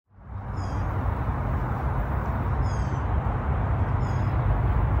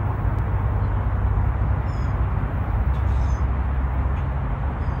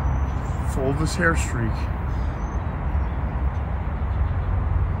fulvous hair streak.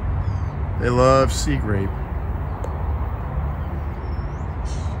 They love sea grape.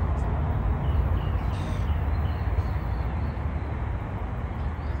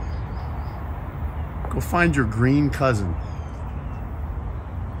 Go find your green cousin.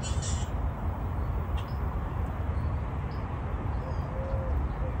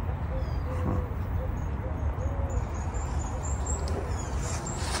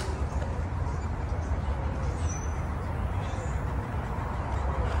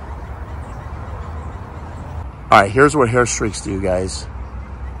 All right, here's what hair streaks do, guys.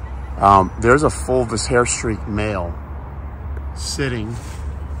 There's a fulvous hair streak male sitting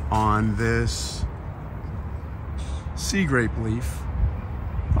on this sea grape leaf,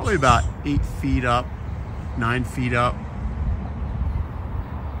 probably about 8 feet up, 9 feet up.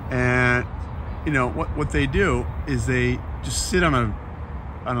 And you know what they do is they just sit on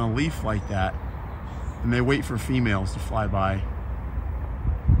a leaf like that, and they wait for females to fly by.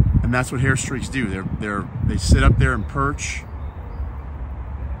 And that's what hair streaks do. They sit up there and perch.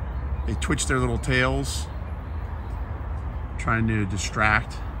 They twitch their little tails, trying to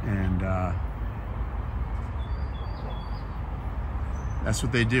distract, and that's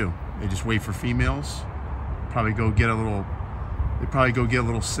what they do. They just wait for females. They probably go get a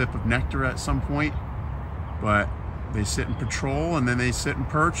little sip of nectar at some point, but they sit and patrol, and then they sit and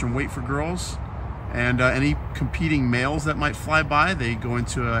perch and wait for girls. And any competing males that might fly by, they go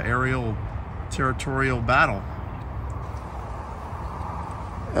into an aerial territorial battle.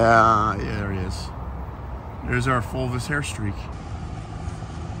 Yeah, there he is. There's our fulvous hair streak.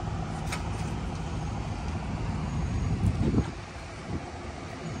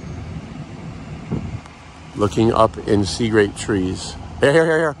 Looking up in sea grape trees.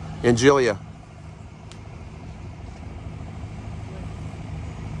 Here, Angelia.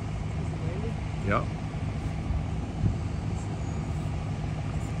 Yep.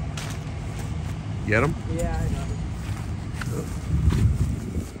 Get him? Yeah, I know.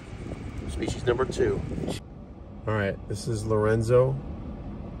 Species number 2. All right, this is Lorenzo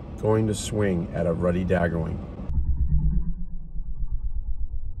going to swing at a ruddy daggerwing.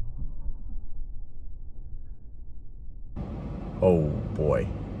 Oh boy.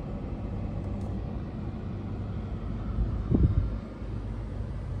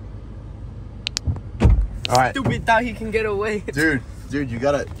 All right. Stupid thought he can get away. Dude, you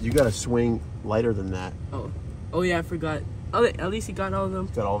gotta swing lighter than that. Oh yeah, I forgot. Oh, at least he got all of them.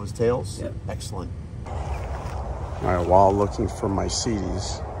 Got all of his tails? Yep. Excellent. All right, while looking for my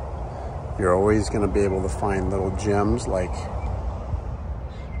seeds, you're always gonna be able to find little gems like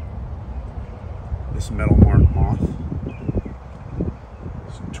this metal mark moth.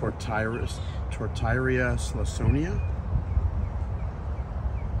 Tortilleria slasonia.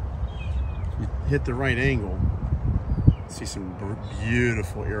 You hit the right angle, see some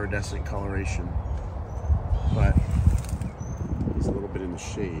beautiful iridescent coloration, but he's a little bit in the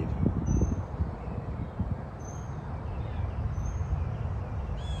shade.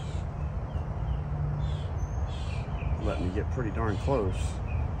 Letting me get pretty darn close.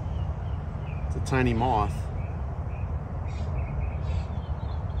 It's a tiny moth.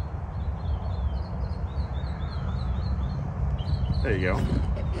 There you go.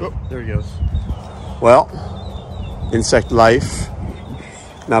 Oh, there he goes. Well, insect life.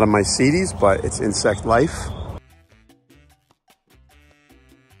 Not on my CDs, but it's insect life.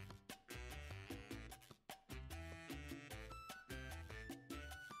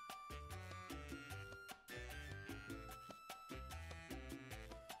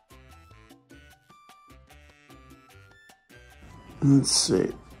 Let's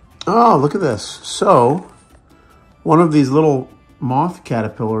see. Oh, look at this. So, one of these little moth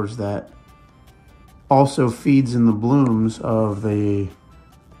caterpillars that also feeds in the blooms of the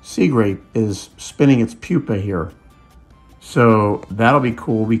sea grape is spinning its pupa here. So that'll be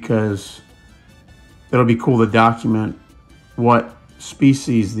cool because it'll be cool to document what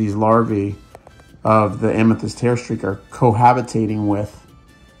species these larvae of the amethyst hair streak are cohabitating with.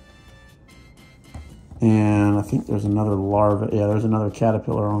 And I think there's another larva. Yeah, there's another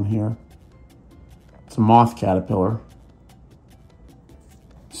caterpillar on here. It's a moth caterpillar.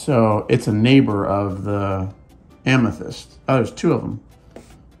 So it's a neighbor of the amethyst. Oh, there's 2 of them.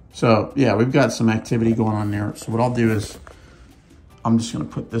 So yeah, we've got some activity going on there. So what I'll do is I'm just gonna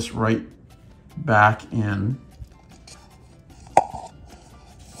put this right back in.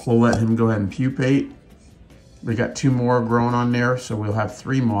 We'll let him go ahead and pupate. We got 2 more growing on there, so we'll have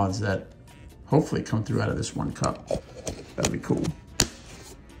 3 moths that hopefully come through out of this one cup. That'd be cool.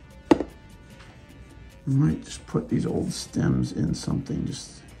 I might just put these old stems in something,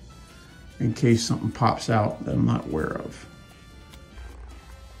 just in case something pops out that I'm not aware of.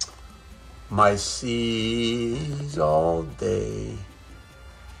 My seeds all day.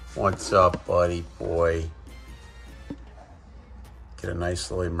 What's up, buddy boy? Get a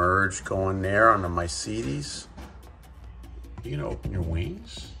nice little emerge going there on the Mycetes. You gonna open your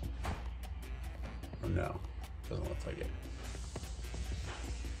wings? Or no? Doesn't look like it.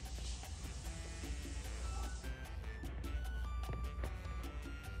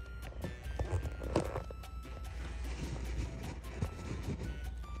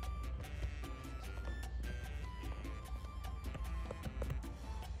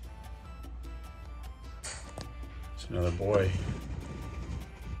 It's another boy.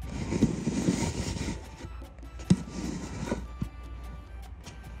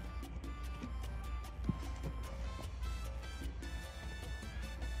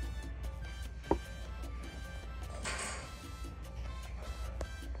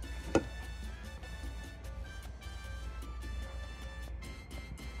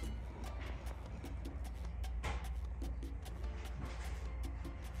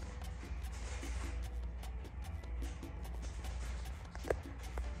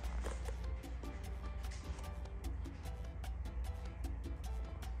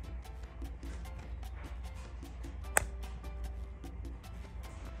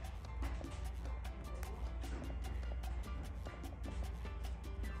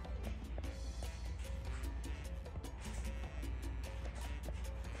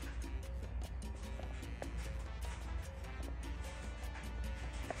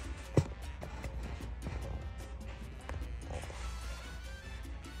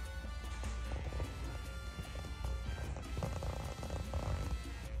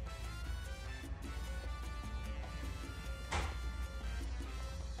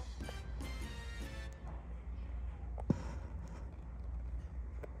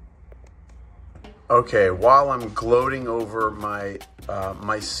 Okay, while I'm gloating over my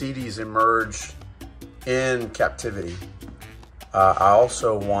Mycetes emerge in captivity, I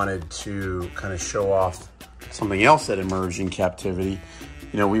also wanted to kind of show off something else that emerged in captivity.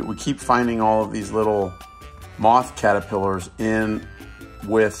 You know, we keep finding all of these little moth caterpillars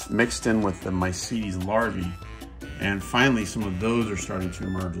mixed in with the Mycetes larvae, and finally some of those are starting to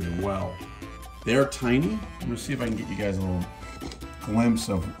emerge as well. They're tiny. I'm gonna see if I can get you guys a little glimpse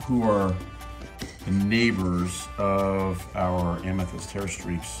of who are the neighbors of our amethyst hair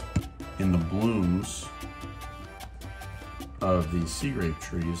streaks in the blooms of these sea grape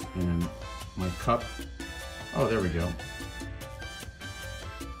trees. And my cup, oh, there we go.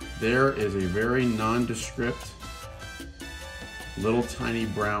 There is a very nondescript little tiny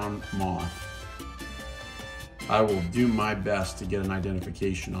brown moth. I will do my best to get an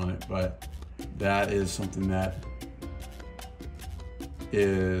identification on it, but that is something that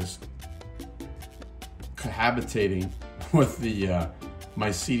is cohabitating with the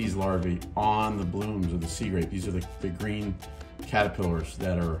Mycetes larvae on the blooms of the sea grape. These are the green caterpillars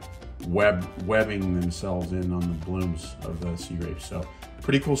that are webbing themselves in on the blooms of the sea grape. So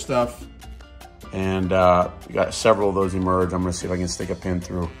pretty cool stuff. And we got several of those emerge. I'm gonna see if I can stick a pin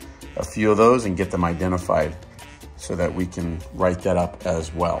through a few of those and get them identified so that we can write that up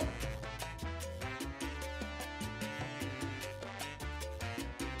as well.